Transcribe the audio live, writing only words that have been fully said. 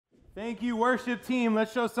Thank you, worship team.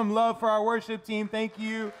 Let's show some love for our worship team. Thank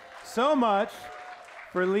you so much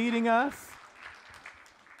for leading us.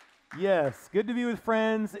 Yes, good to be with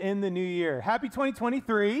friends in the new year. Happy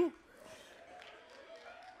 2023.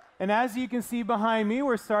 And as you can see behind me,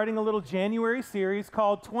 we're starting a little January series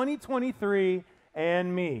called 2023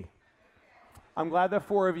 and Me. I'm glad that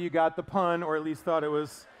 4 of you got the pun, or at least thought it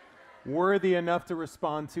was worthy enough to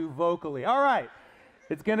respond to vocally. All right,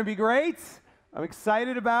 it's going to be great. I'm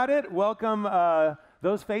excited about it. Welcome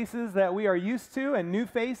those faces that we are used to and new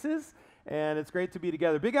faces, and it's great to be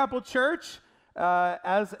together. Big Apple Church,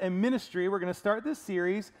 as a ministry, we're going to start this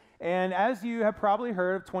series, and as you have probably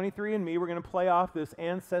heard of 23andMe, we're going to play off this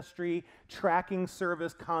ancestry tracking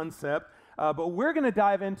service concept, but we're going to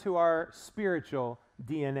dive into our spiritual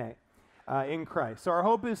DNA in Christ. So our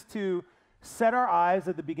hope is to set our eyes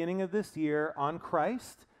at the beginning of this year on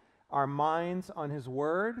Christ, our minds on His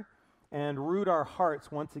Word, and root our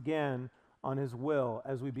hearts once again on His will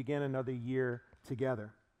as we begin another year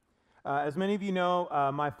together. As many of you know,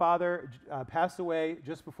 my father passed away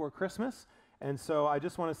just before Christmas, and so I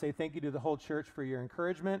just want to say thank you to the whole church for your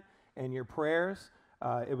encouragement and your prayers.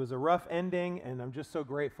 It was a rough ending, and I'm just so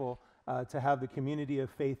grateful to have the community of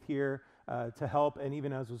faith here to help, and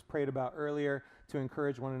even as was prayed about earlier, to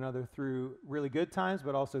encourage one another through really good times,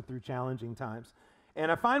 but also through challenging times.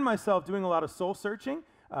 And I find myself doing a lot of soul searching,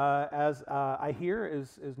 as I hear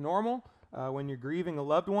is normal when you're grieving a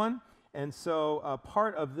loved one. And so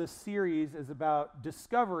part of this series is about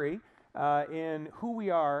discovery in who we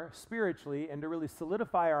are spiritually and to really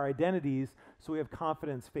solidify our identities so we have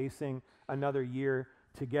confidence facing another year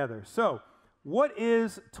together. So what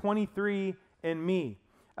is 23andMe?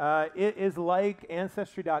 It is like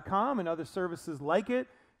Ancestry.com and other services like it.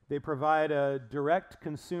 They provide a direct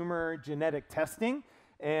consumer genetic testing,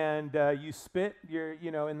 and you spit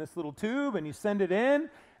in this little tube and you send it in,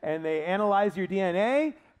 and they analyze your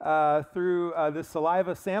DNA through this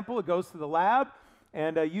saliva sample. It goes to the lab,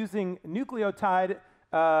 and using nucleotide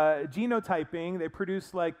genotyping, they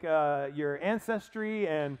produce like your ancestry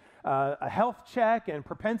and a health check and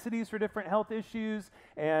propensities for different health issues.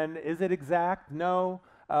 And is it exact? No,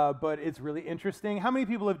 but it's really interesting. How many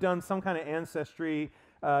people have done some kind of ancestry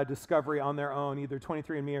discovery on their own, either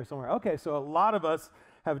 23andMe or somewhere? Okay, so a lot of us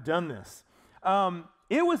have done this.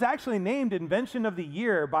 It was actually named Invention of the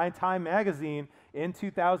Year by Time Magazine in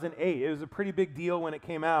 2008. It was a pretty big deal when it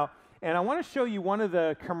came out. And I want to show you one of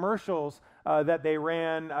the commercials that they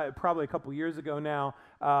ran probably a couple years ago now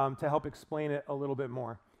to help explain it a little bit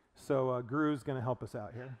more. So Gru's going to help us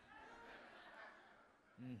out here.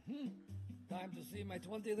 Time to see my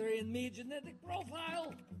 23andMe genetic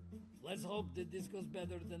profile. Let's hope that this goes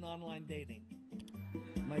better than online dating.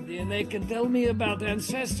 My DNA can tell me about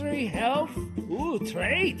ancestry, health,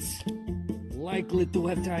 traits. Likely to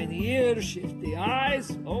have tiny ears, shifty eyes,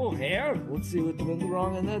 hair. Let's see what went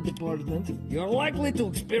wrong in that department. You're likely to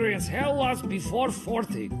experience hair loss before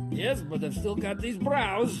 40. Yes, but I've still got these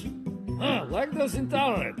brows. Lactose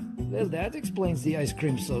intolerant. Well, that explains the ice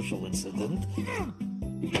cream social incident.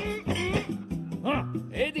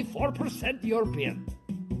 84% European.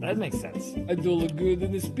 That makes sense. I do look good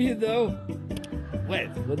in the Speedo. Wait,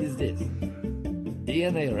 what is this?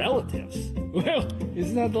 DNA relatives? Well, it's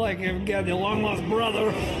not like I've got the long-lost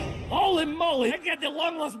brother. Holy moly, I got the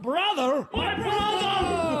long-lost brother! My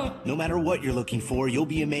brother! No matter what you're looking for, you'll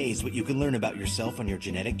be amazed what you can learn about yourself on your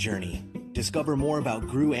genetic journey. Discover more about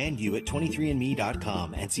Gru and you at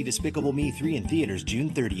 23andme.com and see Despicable Me 3 in theaters June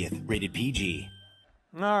 30th, rated PG.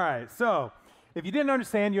 All right, so if you didn't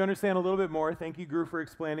understand, you understand a little bit more. Thank you, Gru, for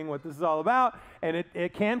explaining what this is all about. And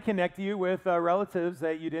it can connect you with relatives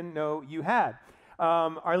that you didn't know you had.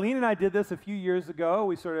 Arlene and I did this a few years ago.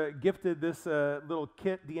 We sort of gifted this little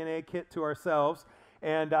DNA kit to ourselves.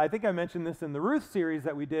 And I think I mentioned this in the Ruth series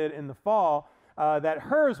that we did in the fall, that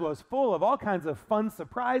hers was full of all kinds of fun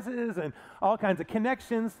surprises and all kinds of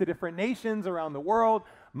connections to different nations around the world.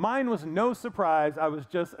 Mine was no surprise. I was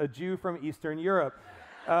just a Jew from Eastern Europe.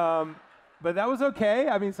 But that was okay.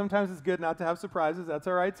 I mean, sometimes it's good not to have surprises. That's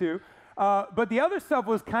all right, too. But the other stuff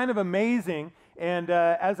was kind of amazing. And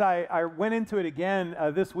as I went into it again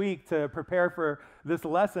this week to prepare for this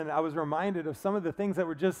lesson, I was reminded of some of the things that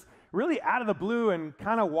were just really out of the blue and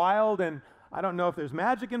kind of wild. And I don't know if there's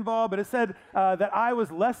magic involved, but it said that I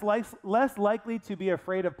was less likely to be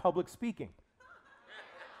afraid of public speaking.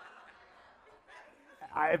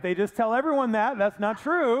 If they just tell everyone that, that's not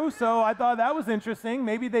true. So I thought that was interesting.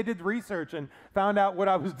 Maybe they did research and found out what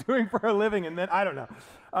I was doing for a living, and then I don't know.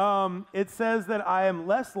 It says that I am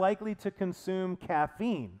less likely to consume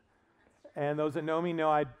caffeine. And those that know me know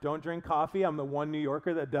I don't drink coffee. I'm the one New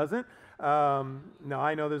Yorker that doesn't. No,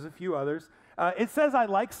 I know there's a few others. It says I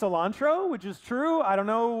like cilantro, which is true. I don't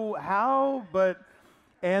know how,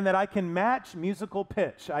 and that I can match musical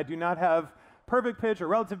pitch. I do not have perfect pitch or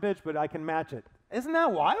relative pitch, but I can match it. Isn't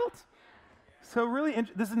that wild? So really,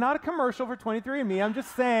 this is not a commercial for 23andMe. I'm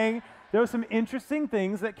just saying there were some interesting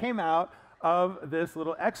things that came out of this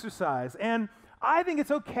little exercise. And I think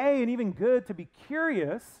it's okay and even good to be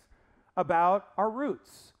curious about our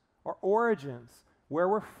roots, our origins, where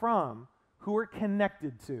we're from, who we're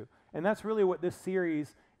connected to. And that's really what this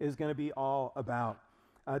series is going to be all about.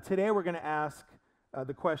 Today we're going to ask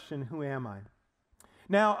the question, who am I?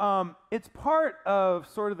 Now, it's part of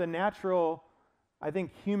sort of the natural, I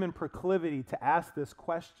think, human proclivity to ask this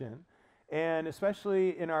question. And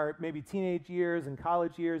especially in our maybe teenage years and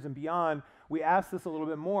college years and beyond, we ask this a little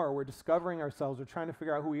bit more. We're discovering ourselves. We're trying to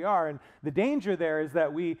figure out who we are. And the danger there is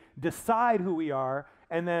that we decide who we are,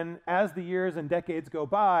 and then as the years and decades go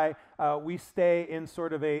by, we stay in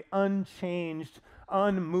sort of a unchanged,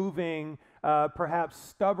 unmoving, perhaps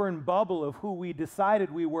stubborn bubble of who we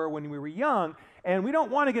decided we were when we were young. And we don't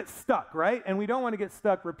want to get stuck, right? And we don't want to get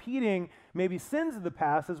stuck repeating maybe sins of the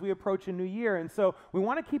past as we approach a new year. And so we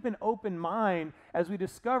want to keep an open mind as we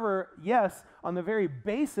discover, yes, on the very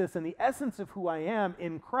basis and the essence of who I am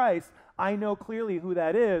in Christ, I know clearly who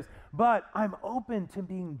that is, but I'm open to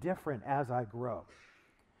being different as I grow.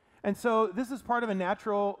 And so this is part of a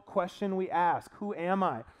natural question we ask, who am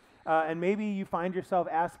I? And maybe you find yourself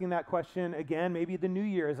asking that question again. Maybe the new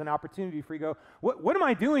year is an opportunity for you to go, what am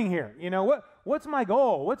I doing here? You know, what's my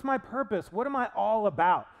goal? What's my purpose? What am I all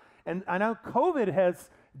about? And I know COVID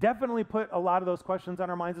has definitely put a lot of those questions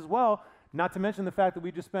on our minds as well, not to mention the fact that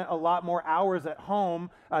we just spent a lot more hours at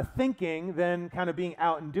home thinking than kind of being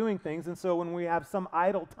out and doing things. And so when we have some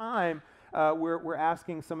idle time, we're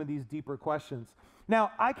asking some of these deeper questions.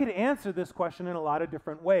 Now, I could answer this question in a lot of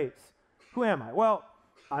different ways. Who am I? Well,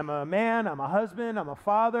 I'm a man, I'm a husband, I'm a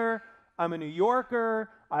father, I'm a New Yorker,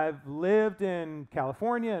 I've lived in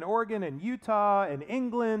California and Oregon and Utah and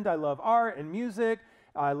England, I love art and music,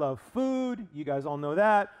 I love food, you guys all know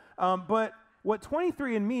that. But what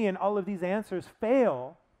 23andMe and all of these answers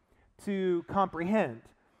fail to comprehend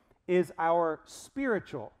is our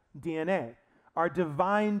spiritual DNA, our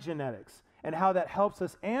divine genetics, and how that helps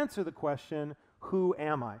us answer the question, who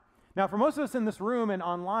am I? Now, for most of us in this room and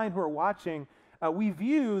online who are watching, we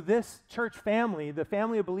view this church family, the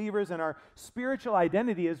family of believers, and our spiritual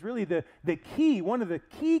identity as really the key, one of the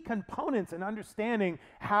key components in understanding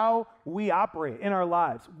how we operate in our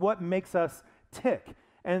lives, what makes us tick.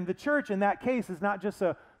 And the church in that case is not just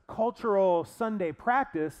a cultural Sunday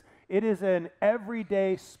practice, it is an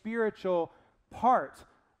everyday spiritual part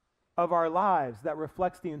of our lives that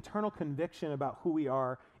reflects the internal conviction about who we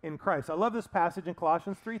are in Christ. I love this passage in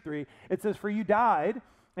Colossians 3:3. It says, "For you died,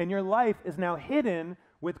 and your life is now hidden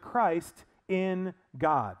with Christ in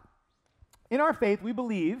God." In our faith, we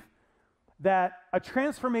believe that a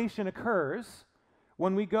transformation occurs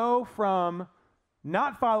when we go from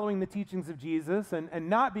not following the teachings of Jesus and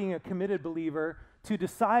not being a committed believer to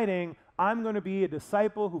deciding, I'm going to be a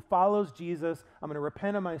disciple who follows Jesus, I'm going to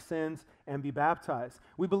repent of my sins and be baptized.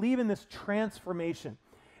 We believe in this transformation.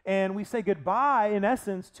 And we say goodbye, in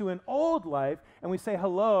essence, to an old life, and we say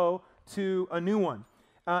hello to a new one.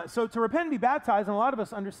 So to repent and be baptized, and a lot of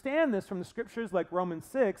us understand this from the scriptures like Romans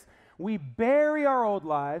 6, we bury our old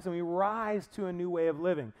lives and we rise to a new way of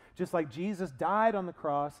living, just like Jesus died on the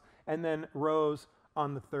cross and then rose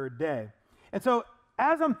on the third day. And so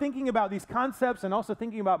as I'm thinking about these concepts and also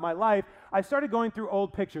thinking about my life, I started going through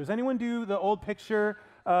old pictures. Anyone do the old picture?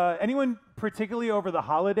 Anyone particularly over the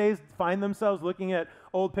holidays find themselves looking at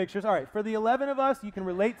old pictures? All right, for the 11 of us, you can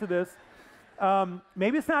relate to this.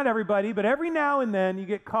 Maybe it's not everybody, but every now and then you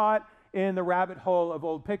get caught in the rabbit hole of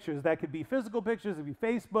old pictures. That could be physical pictures, it could be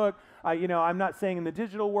Facebook. I'm not saying in the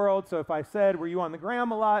digital world, so if I said, were you on the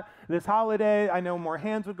gram a lot this holiday, I know more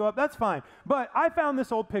hands would go up, that's fine. But I found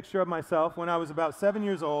this old picture of myself when I was about 7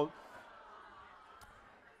 years old.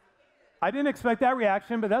 I didn't expect that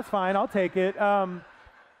reaction, but that's fine, I'll take it.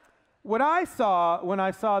 What I saw when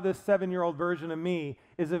I saw this 7-year-old version of me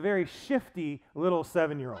is a very shifty little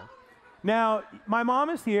 7-year-old. Now, my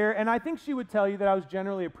mom is here, and I think she would tell you that I was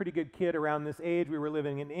generally a pretty good kid around this age. We were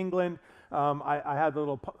living in England. I had the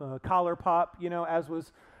little collar pop, as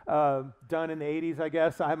was done in the 80s, I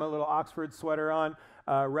guess. I had my little Oxford sweater on,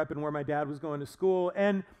 repping where my dad was going to school.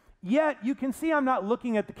 And yet, you can see I'm not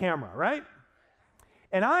looking at the camera, right?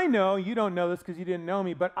 And I know, you don't know this because you didn't know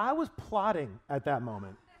me, but I was plotting at that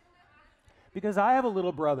moment. Because I have a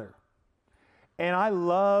little brother, and I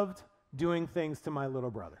loved doing things to my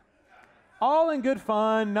little brother. All in good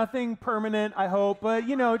fun, nothing permanent, I hope, but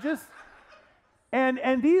just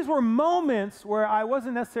And these were moments where I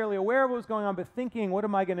wasn't necessarily aware of what was going on, but thinking, what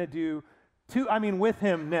am I going to do with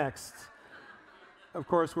him next? Of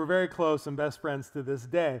course, we're very close and best friends to this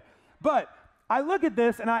day. But I look at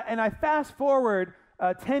this and I fast forward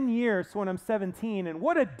 10 years to when I'm 17, and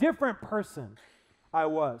what a different person I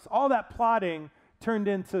was. All that plotting turned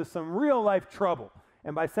into some real life trouble.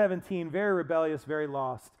 And by 17, very rebellious, very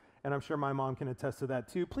lost. And I'm sure my mom can attest to that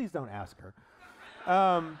too. Please don't ask her.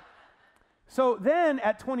 So then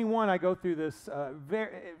at 21, I go through this very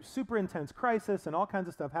super intense crisis, and all kinds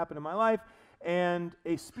of stuff happened in my life, and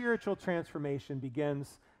a spiritual transformation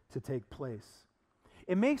begins to take place.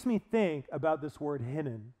 It makes me think about this word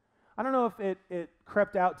hidden. I don't know if it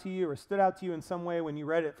crept out to you or stood out to you in some way when you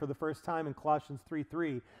read it for the first time in Colossians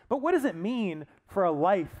 3:3, but what does it mean for a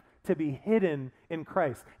life to be hidden in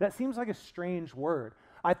Christ? That seems like a strange word.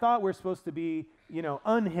 I thought we're supposed to be,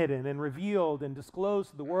 unhidden and revealed and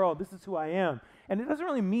disclosed to the world. This is who I am. And it doesn't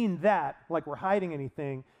really mean that, like we're hiding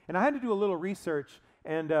anything. And I had to do a little research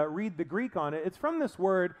and read the Greek on it. It's from this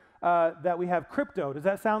word that we have, crypto. Does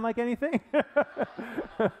that sound like anything?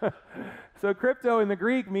 So crypto in the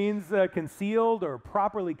Greek means concealed or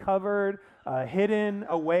properly covered, hidden,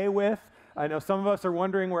 away with. I know some of us are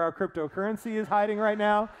wondering where our cryptocurrency is hiding right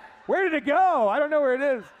now. Where did it go? I don't know where it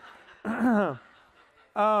is.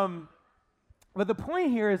 But the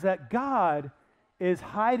point here is that God is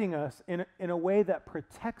hiding us in a way that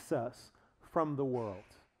protects us from the world,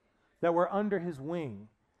 that we're under his wing,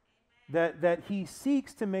 that he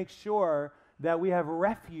seeks to make sure that we have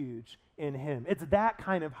refuge in him. It's that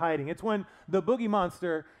kind of hiding. It's when the boogie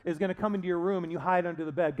monster is going to come into your room and you hide under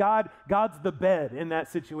the bed. God's the bed in that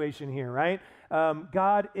situation here, right?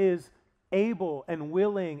 God is able and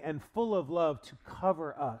willing and full of love to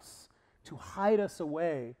cover us, to hide us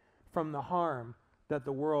away from the harm that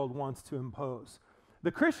the world wants to impose.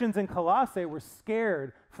 The Christians in Colossae were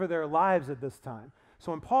scared for their lives at this time.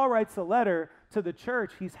 So when Paul writes a letter to the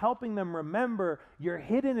church, he's helping them remember you're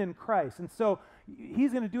hidden in Christ. And so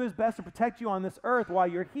he's going to do his best to protect you on this earth while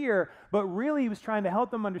you're here, but really he was trying to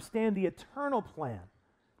help them understand the eternal plan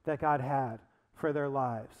that God had for their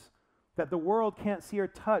lives, that the world can't see or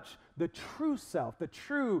touch the true self, the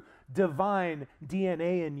true divine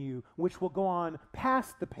DNA in you, which will go on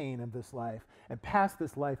past the pain of this life and past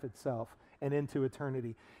this life itself and into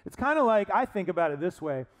eternity. It's kind of like, I think about it this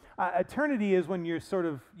way. Eternity is when you're sort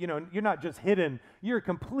of, you're not just hidden, you're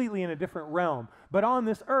completely in a different realm. But on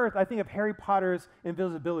this earth, I think of Harry Potter's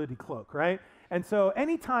invisibility cloak, right? And so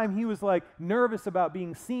anytime he was like nervous about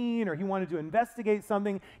being seen or he wanted to investigate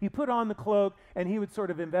something, he put on the cloak and he would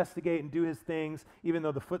sort of investigate and do his things, even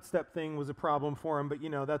though the footstep thing was a problem for him. But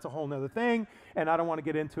that's a whole nother thing. And I don't want to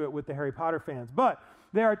get into it with the Harry Potter fans. But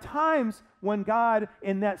there are times when God,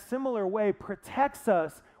 in that similar way, protects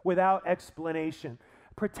us without explanation,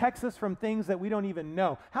 protects us from things that we don't even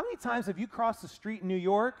know. How many times have you crossed the street in New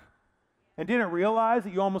York and didn't realize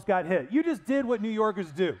that you almost got hit? You just did what New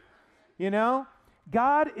Yorkers do.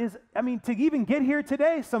 God is, to even get here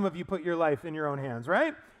today, some of you put your life in your own hands,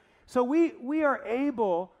 right? So we are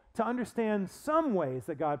able to understand some ways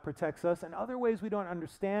that God protects us, and other ways we don't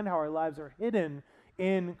understand how our lives are hidden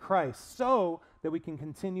in Christ, so that we can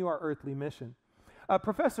continue our earthly mission.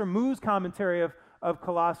 Professor Moo's commentary of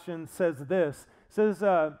Colossians says this,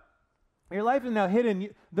 your life is now hidden.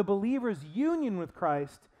 The believer's union with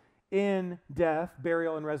Christ in death,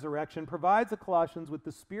 burial, and resurrection provides the Colossians with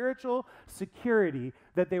the spiritual security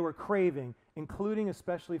that they were craving, including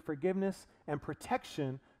especially forgiveness and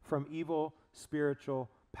protection from evil spiritual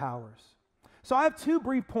powers. So I have two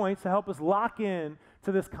brief points to help us lock in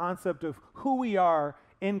to this concept of who we are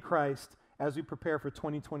in Christ as we prepare for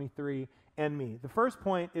 2023 and me. The first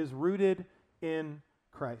point is rooted in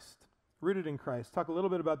Christ. Rooted in Christ. Talk a little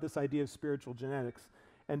bit about this idea of spiritual genetics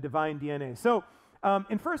and divine DNA. So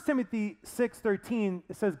in 1 Timothy 6:13,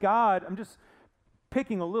 it says God, I'm just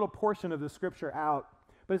picking a little portion of the scripture out,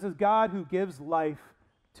 but it says God who gives life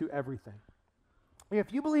to everything.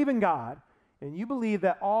 If you believe in God, and you believe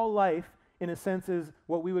that all life, in a sense, is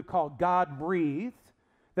what we would call God-breathed,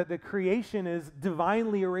 that the creation is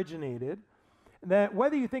divinely originated, that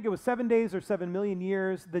whether you think it was 7 days or 7 million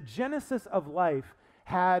years, the genesis of life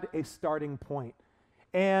had a starting point.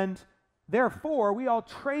 And therefore, we all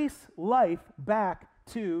trace life back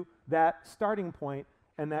to that starting point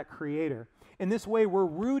and that creator. In this way, we're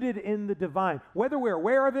rooted in the divine. Whether we're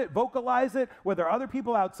aware of it, vocalize it, whether other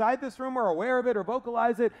people outside this room are aware of it or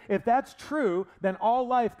vocalize it, if that's true, then all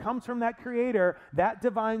life comes from that creator, that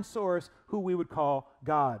divine source, who we would call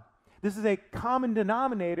God. This is a common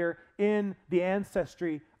denominator in the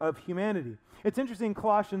ancestry of humanity. It's interesting,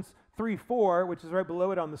 Colossians 3:4, which is right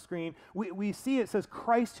below it on the screen, we see it says,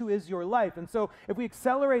 Christ who is your life. And so if we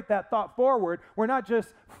accelerate that thought forward, we're not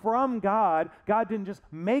just from God. God didn't just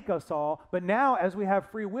make us all, but now as we have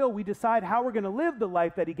free will, we decide how we're going to live the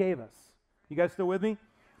life that he gave us. You guys still with me?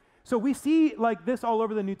 So we see like this all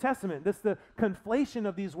over the New Testament. This the conflation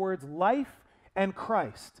of these words, life and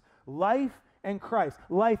Christ. Life and Christ.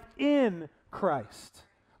 Life in Christ.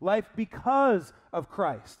 Life because of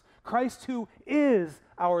Christ. Christ who is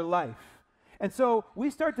our life. And so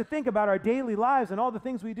we start to think about our daily lives and all the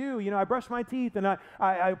things we do. You know, I brush my teeth and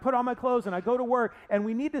I put on my clothes and I go to work, and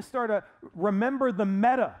we need to start to remember the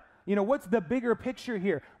meta. You know, what's the bigger picture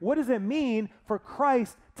here? What does it mean for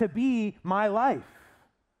Christ to be my life?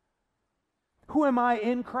 Who am I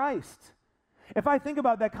in Christ? If I think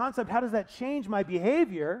about that concept, how does that change my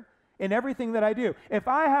behavior in everything that I do? If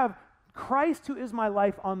I have Christ who is my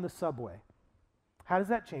life on the subway, how does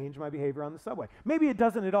that change my behavior on the subway? Maybe it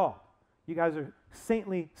doesn't at all. You guys are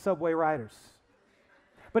saintly subway riders.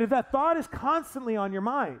 But if that thought is constantly on your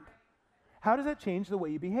mind, how does that change the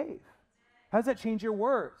way you behave? How does that change your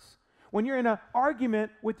words? When you're in an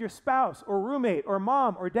argument with your spouse or roommate or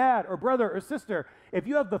mom or dad or brother or sister, if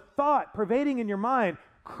you have the thought pervading in your mind,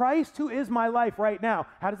 Christ who is my life right now,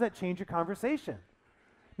 how does that change your conversation?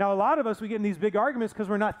 Now, a lot of us, we get in these big arguments because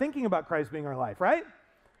we're not thinking about Christ being our life, right?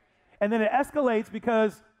 And then it escalates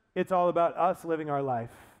because it's all about us living our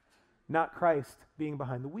life, not Christ being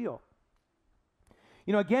behind the wheel.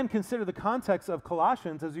 You know, again, consider the context of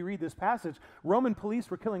Colossians as we read this passage. Roman police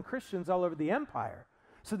were killing Christians all over the empire.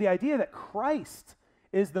 So the idea that Christ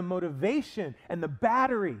is the motivation and the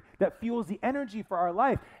battery that fuels the energy for our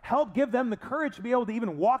life helped give them the courage to be able to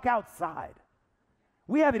even walk outside.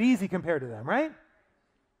 We have it easy compared to them, right?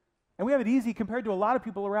 And we have it easy compared to a lot of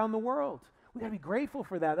people around the world. We got to be grateful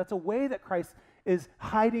for that. That's a way that Christ is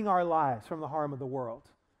hiding our lives from the harm of the world.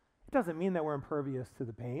 It doesn't mean that we're impervious to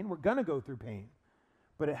the pain. We're going to go through pain,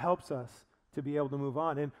 but it helps us to be able to move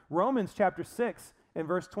on. In Romans chapter 6 and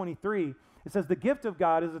verse 23, it says, the gift of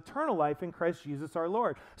God is eternal life in Christ Jesus our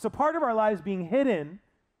Lord. So part of our lives being hidden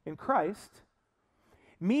in Christ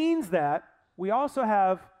means that we also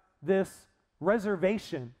have this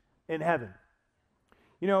reservation in heaven.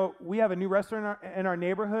 You know, we have a new restaurant in our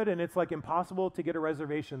neighborhood, and it's like impossible to get a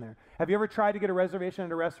reservation there. Have you ever tried to get a reservation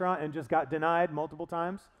at a restaurant and just got denied multiple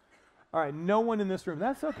times? All right, no one in this room.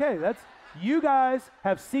 That's okay. You guys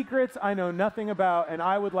have secrets I know nothing about, and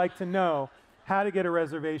I would like to know how to get a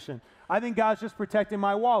reservation. I think God's just protecting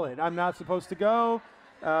my wallet. I'm not supposed to go,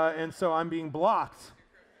 and so I'm being blocked.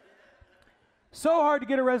 So hard to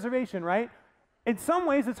get a reservation, right? In some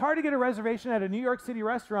ways, it's hard to get a reservation at a New York City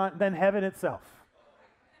restaurant than heaven itself.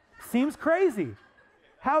 Seems crazy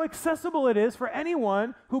how accessible it is for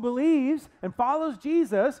anyone who believes and follows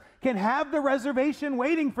Jesus can have the reservation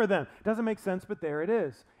waiting for them. It doesn't make sense, but there it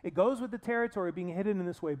is. It goes with the territory being hidden in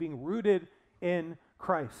this way, being rooted in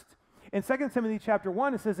Christ. In 2 Timothy chapter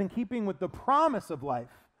 1, it says, in keeping with the promise of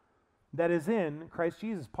life that is in Christ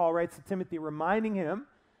Jesus. Paul writes to Timothy, reminding him,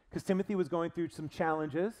 because Timothy was going through some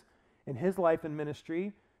challenges in his life and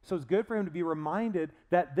ministry, so it's good for him to be reminded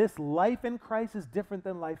that this life in Christ is different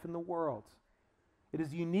than life in the world. It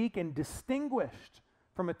is unique and distinguished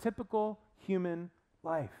from a typical human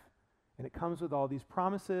life. And it comes with all these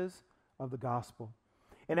promises of the gospel.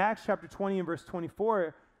 In Acts chapter 20 and verse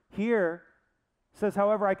 24, here says,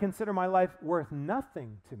 however, I consider my life worth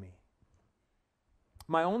nothing to me.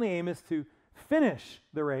 My only aim is to finish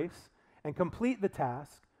the race and complete the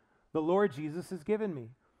task the Lord Jesus has given me,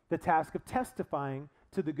 the task of testifying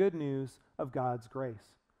to the good news of God's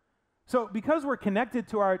grace. So because we're connected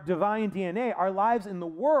to our divine DNA, our lives in the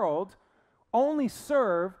world only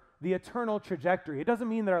serve the eternal trajectory. It doesn't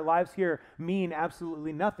mean that our lives here mean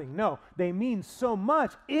absolutely nothing. No, they mean so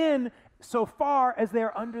much in so far as they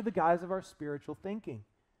are under the guise of our spiritual thinking.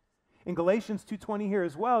 In Galatians 2:20 here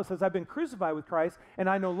as well, it says, I've been crucified with Christ, and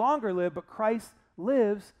I no longer live, but Christ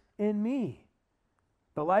lives in me.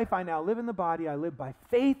 The life I now live in the body, I live by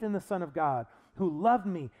faith in the Son of God, who loved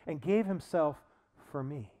me and gave himself for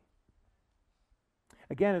me.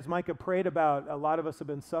 Again, as Micah prayed about, a lot of us have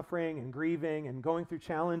been suffering and grieving and going through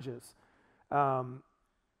challenges.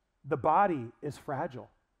 The body is fragile.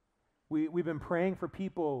 We've been praying for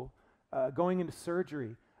people going into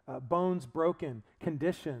surgery, bones broken,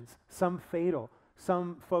 conditions, some fatal,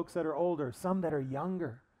 some folks that are older, some that are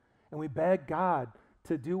younger. And we beg God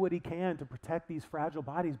to do what he can to protect these fragile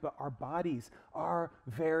bodies, but our bodies are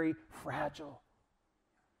very fragile.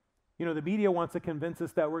 You know, the media wants to convince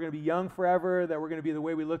us that we're going to be young forever, that we're going to be the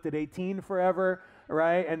way we looked at 18 forever,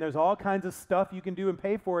 right? And there's all kinds of stuff you can do and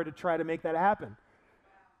pay for to try to make that happen,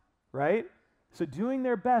 right? So doing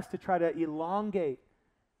their best to try to elongate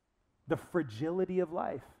the fragility of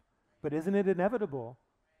life. But isn't it inevitable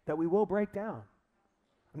that we will break down?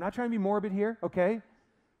 I'm not trying to be morbid here, okay?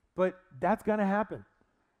 But that's going to happen.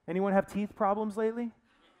 Anyone have teeth problems lately?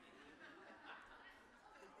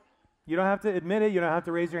 You don't have to admit it. You don't have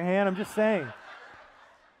to raise your hand. I'm just saying.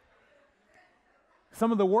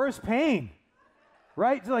 Some of the worst pain,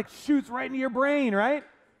 right? Just like shoots right into your brain, right?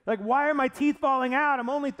 Like, why are my teeth falling out? I'm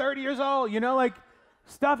only 30 years old. Like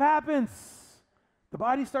stuff happens. The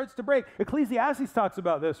body starts to break. Ecclesiastes talks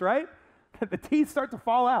about this, right? The teeth start to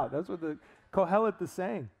fall out. That's what the Kohelet is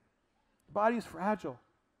saying. The body is fragile.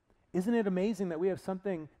 Isn't it amazing that we have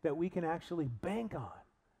something that we can actually bank on?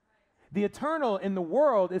 The eternal in the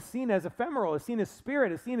world is seen as ephemeral, is seen as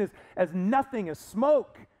spirit, is seen as nothing, as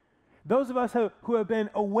smoke. Those of us who have been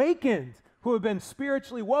awakened, who have been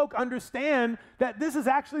spiritually woke, understand that this is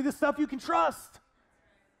actually the stuff you can trust.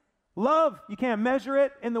 Love, you can't measure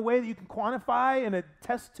it in the way that you can quantify in a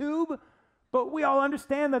test tube, but we all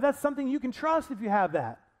understand that that's something you can trust if you have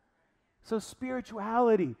that. So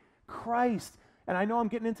spirituality, Christ, and I know I'm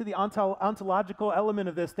getting into the ontological element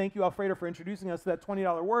of this. Thank you, Alfredo, for introducing us to that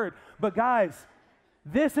 $20 word. But guys,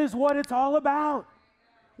 this is what it's all about.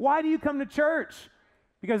 Why do you come to church?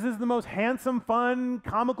 Because this is the most handsome, fun,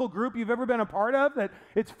 comical group you've ever been a part of, that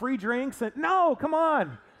it's free drinks. And no, come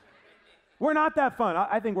on. We're not that fun.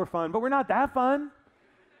 I think we're fun, but we're not that fun.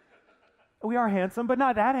 We are handsome, but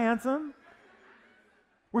not that handsome.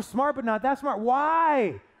 We're smart, but not that smart.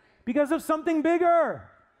 Why? Because of something bigger.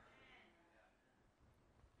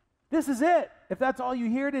 This is it. If that's all you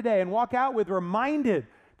hear today, and walk out with reminded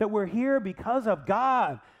that we're here because of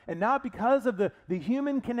God and not because of the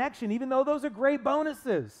human connection, even though those are great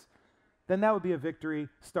bonuses, then that would be a victory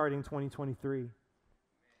starting 2023.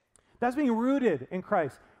 That's being rooted in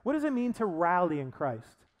Christ. What does it mean to rally in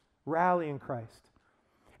Christ? Rally in Christ.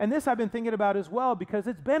 And this I've been thinking about as well, because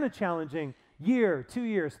it's been a challenging year, 2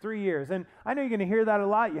 years, 3 years. And I know you're going to hear that a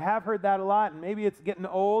lot. You have heard that a lot, and maybe it's getting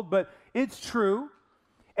old, but it's true.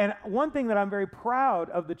 And one thing that I'm very proud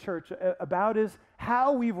of the church about is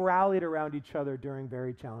how we've rallied around each other during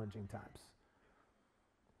very challenging times.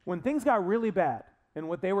 When things got really bad in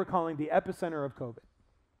what they were calling the epicenter of COVID,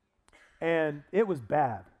 and it was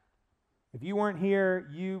bad. If you weren't here,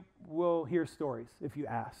 you will hear stories if you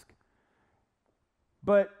ask.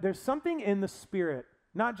 But there's something in the spirit,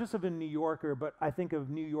 not just of a New Yorker, but I think of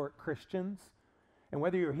New York Christians. And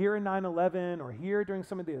whether you're here in 9/11 or here during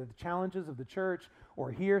some of the challenges of the church or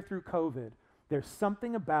here through COVID, there's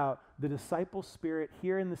something about the disciple spirit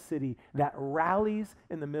here in the city that rallies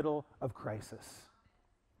in the middle of crisis.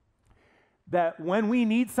 That when we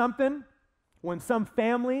need something, when some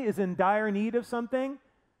family is in dire need of something,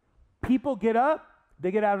 people get up, they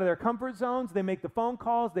get out of their comfort zones, they make the phone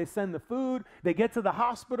calls, they send the food, they get to the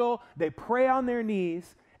hospital, they pray on their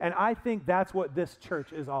knees, and I think that's what this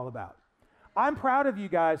church is all about. I'm proud of you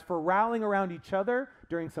guys for rallying around each other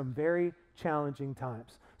during some very challenging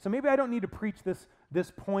times. So maybe I don't need to preach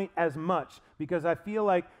this point as much, because I feel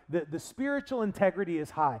like the spiritual integrity is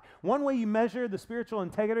high. One way you measure the spiritual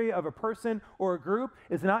integrity of a person or a group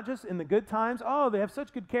is not just in the good times, oh, they have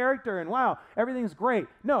such good character and wow, everything's great.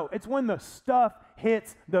 No, it's when the stuff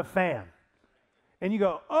hits the fan. And you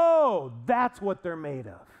go, oh, that's what they're made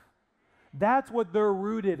of. That's what they're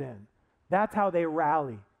rooted in. That's how they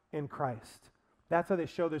rally in Christ. That's how they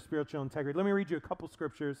show their spiritual integrity. Let me read you a couple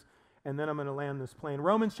scriptures, and then I'm going to land this plane.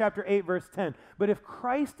 Romans chapter 8, verse 10. But if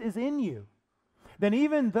Christ is in you, then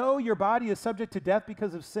even though your body is subject to death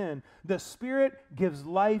because of sin, the Spirit gives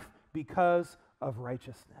life because of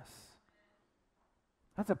righteousness.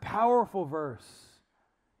 That's a powerful verse.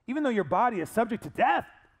 Even though your body is subject to death,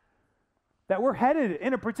 that we're headed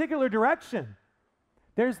in a particular direction,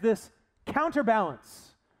 there's this counterbalance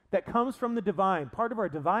that comes from the divine, part of our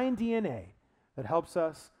divine DNA, that helps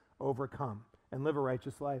us overcome and live a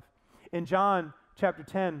righteous life. In John chapter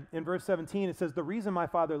 10, in verse 17, it says, the reason my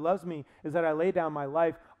Father loves me is that I lay down my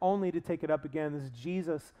life only to take it up again. This is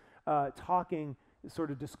Jesus talking,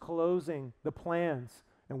 sort of disclosing the plans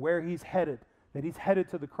and where he's headed, that he's headed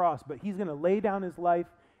to the cross, but he's going to lay down his life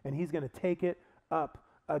and he's going to take it up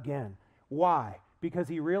again. Why? Because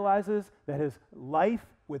he realizes that his life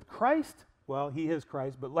with Christ, well, he is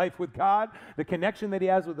Christ, but life with God, the connection that he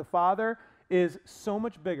has with the Father, is so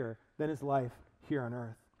much bigger than his life here on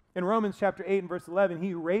earth. In Romans chapter 8 and verse 11, he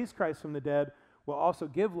who raised Christ from the dead will also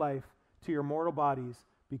give life to your mortal bodies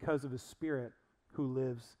because of his Spirit who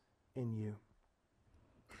lives in you.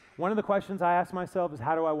 One of the questions I ask myself is,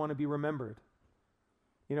 how do I want to be remembered?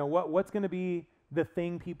 You know, what's going to be the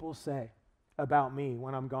thing people say about me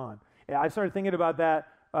when I'm gone? I started thinking about that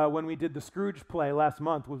when we did the Scrooge play last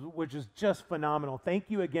month, which is just phenomenal. Thank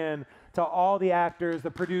you again to all the actors,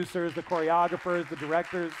 the producers, the choreographers, the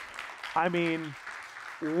directors. I mean,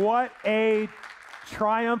 what a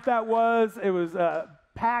triumph that was. It was a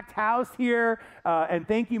packed house here. And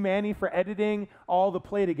thank you, Manny, for editing all the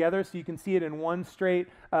play together so you can see it in one straight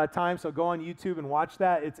time. So go on YouTube and watch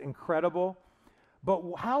that. It's incredible. But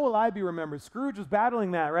how will I be remembered? Scrooge was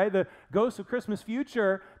battling that, right? The ghost of Christmas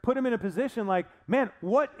future put him in a position like, man,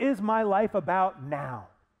 what is my life about now?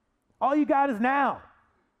 All you got is now.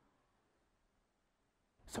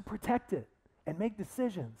 So protect it and make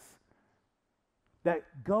decisions that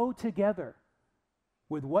go together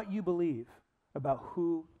with what you believe about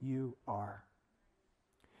who you are.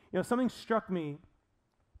 You know, something struck me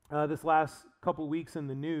this last couple weeks in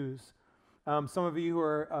the news. Some of you who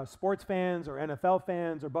are sports fans or NFL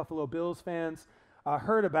fans or Buffalo Bills fans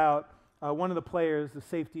heard about one of the players, the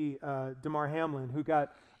safety, Damar Hamlin, who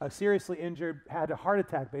got seriously injured, had a heart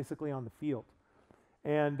attack basically on the field.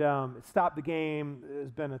 And it stopped the game.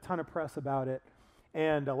 There's been a ton of press about it.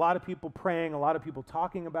 And a lot of people praying, a lot of people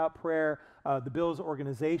talking about prayer, the Bills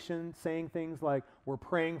organization saying things like, we're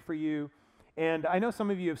praying for you. And I know some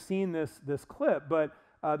of you have seen this clip, but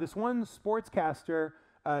this one sportscaster,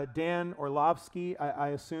 Dan Orlovsky, I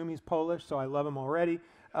assume he's Polish, so I love him already.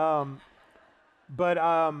 But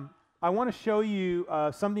I want to show you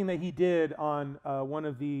something that he did on one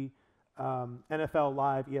of the NFL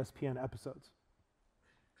Live ESPN episodes.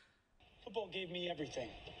 Football gave me everything,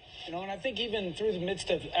 you know, and I think even through the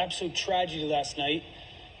midst of absolute tragedy last night,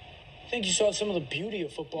 I think you saw some of the beauty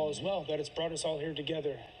of football as well, that it's brought us all here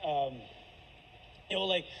together. You know,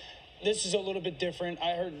 like, this is a little bit different.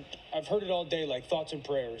 I've heard it all day, like thoughts and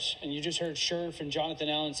prayers. And you just heard Scherf and Jonathan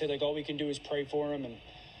Allen say, like, all we can do is pray for him. And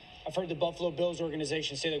I've heard the Buffalo Bills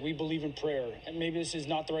organization say, like, we believe in prayer. And maybe this is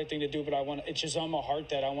not the right thing to do, but it's just on my heart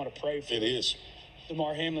that I want to pray for. It is.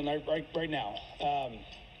 Damar Hamlin right now.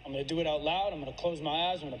 I'm going to do it out loud. I'm going to close my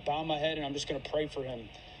eyes. I'm going to bow my head, and I'm just going to pray for him.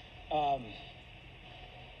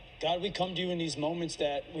 God, we come to you in these moments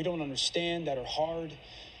that we don't understand, that are hard,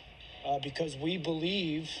 because we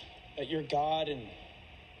believe that you're God, and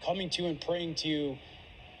coming to you and praying to you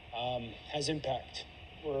has impact.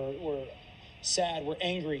 We're sad, we're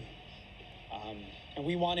angry, and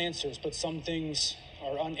we want answers, but some things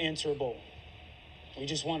are unanswerable. We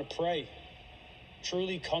just want to pray,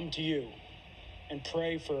 truly come to you and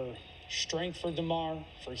pray for strength for Damar,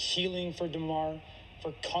 for healing for Damar,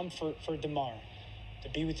 for comfort for Damar, to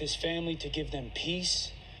be with his family, to give them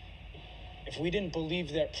peace. If we didn't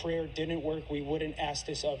believe that prayer didn't work, we wouldn't ask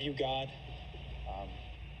this of you, God.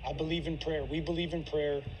 I believe in prayer. We believe in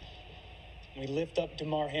prayer. We lift up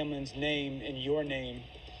Damar Hamlin's name in your name.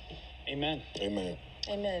 Amen. Amen.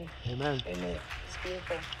 Amen. Amen. Amen. It's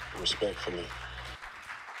beautiful. Respectfully.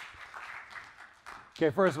 Okay,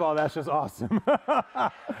 first of all, that's just awesome.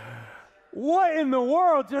 What in the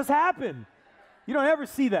world just happened? You don't ever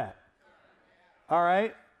see that. All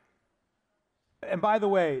right? And by the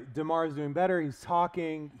way, Damar's doing better. He's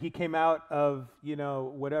talking. He came out of, you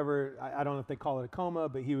know, whatever, I don't know if they call it a coma,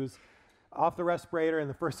 but he was off the respirator, and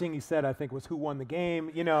the first thing he said, I think, was, who won the game?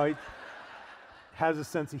 You know, he has a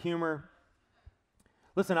sense of humor.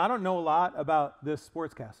 Listen, I don't know a lot about this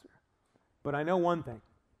sportscaster, but I know one thing,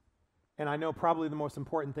 and I know probably the most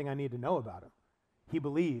important thing I need to know about him. He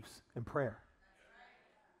believes in prayer.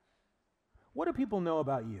 What do people know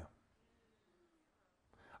about you?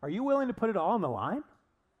 Are you willing to put it all on the line?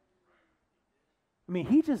 I mean,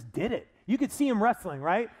 he just did it. You could see him wrestling,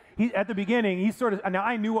 right? At the beginning, he's sort of, now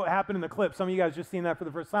I knew what happened in the clip. Some of you guys just seen that for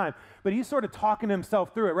the first time. But he's sort of talking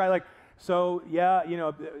himself through it, right? Like, so, yeah, you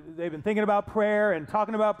know, they've been thinking about prayer and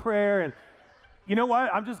talking about prayer. And you know what?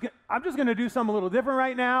 I'm just going to do something a little different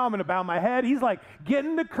right now. I'm going to bow my head. He's like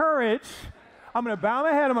getting the courage. I'm going to bow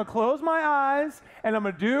my head. I'm going to close my eyes. And I'm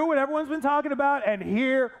going to do what everyone's been talking about. And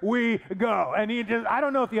here we go. And he just, I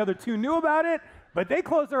don't know if the other two knew about it, but they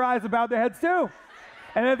closed their eyes and bowed their heads too.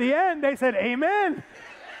 And at the end, they said, amen.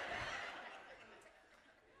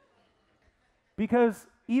 Because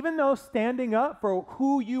even though standing up for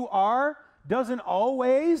who you are doesn't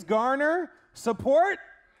always garner support,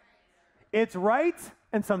 it's right,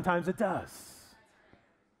 and sometimes it does.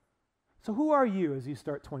 So who are you as you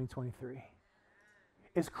start 2023?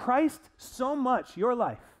 Is Christ so much your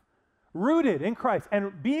life, rooted in Christ,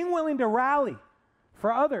 and being willing to rally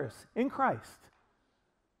for others in Christ,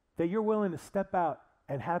 that you're willing to step out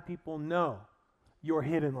and have people know your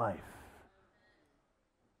hidden life?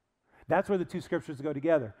 That's where the two scriptures go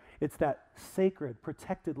together. It's that sacred,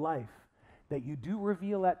 protected life that you do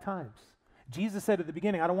reveal at times. Jesus said at the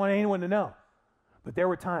beginning, I don't want anyone to know. But there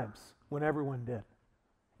were times when everyone did.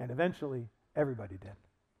 And eventually, everybody did.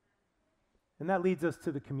 And that leads us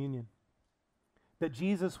to the communion. That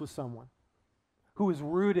Jesus was someone who was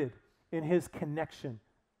rooted in his connection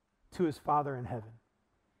to his Father in heaven.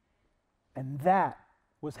 And that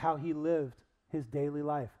was how he lived his daily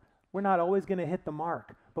life. We're not always going to hit the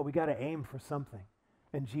mark, but we got to aim for something.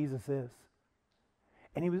 And Jesus is.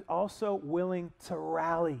 And he was also willing to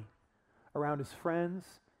rally around his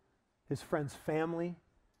friends' family.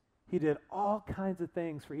 He did all kinds of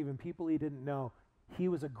things for even people he didn't know. He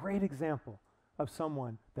was a great example of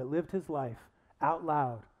someone that lived his life out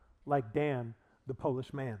loud like Dan, the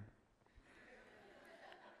Polish man.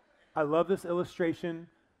 I love this illustration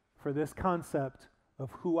for this concept of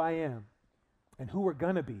who I am and who we're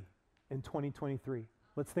going to be in 2023.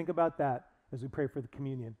 Let's think about that as we pray for the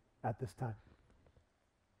communion at this time.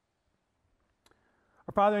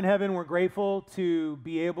 Our Father in heaven, we're grateful to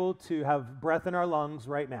be able to have breath in our lungs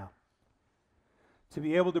right now, to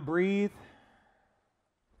be able to breathe,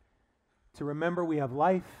 to remember we have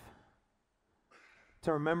life,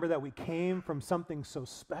 to remember that we came from something so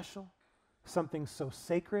special, something so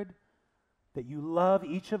sacred, that you love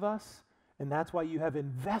each of us, and that's why you have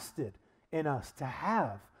invested in us to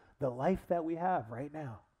have the life that we have right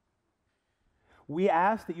now. We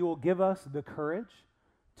ask that you will give us the courage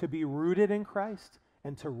to be rooted in Christ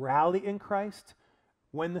and to rally in Christ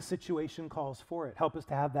when the situation calls for it. Help us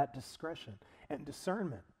to have that discretion and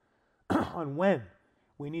discernment on when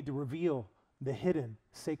we need to reveal the hidden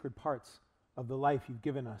sacred parts of the life you've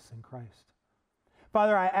given us in Christ.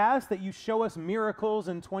 Father, I ask that you show us miracles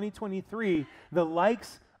in 2023, the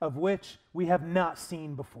likes of which we have not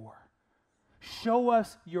seen before. Show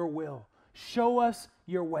us your will. Show us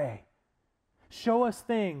your way. Show us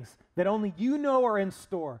things that only you know are in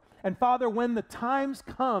store. And Father, when the times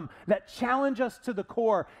come that challenge us to the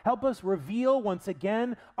core, help us reveal once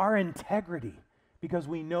again our integrity because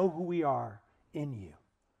we know who we are in you.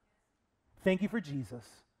 Thank you for Jesus,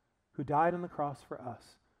 who died on the cross for us,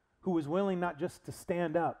 who was willing not just to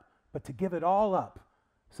stand up, but to give it all up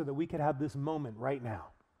so that we could have this moment right now.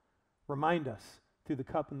 Remind us through the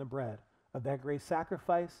cup and the bread of that great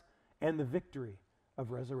sacrifice and the victory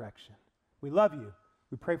of resurrection. We love you.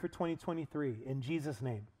 We pray for 2023. In Jesus'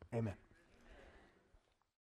 name, amen.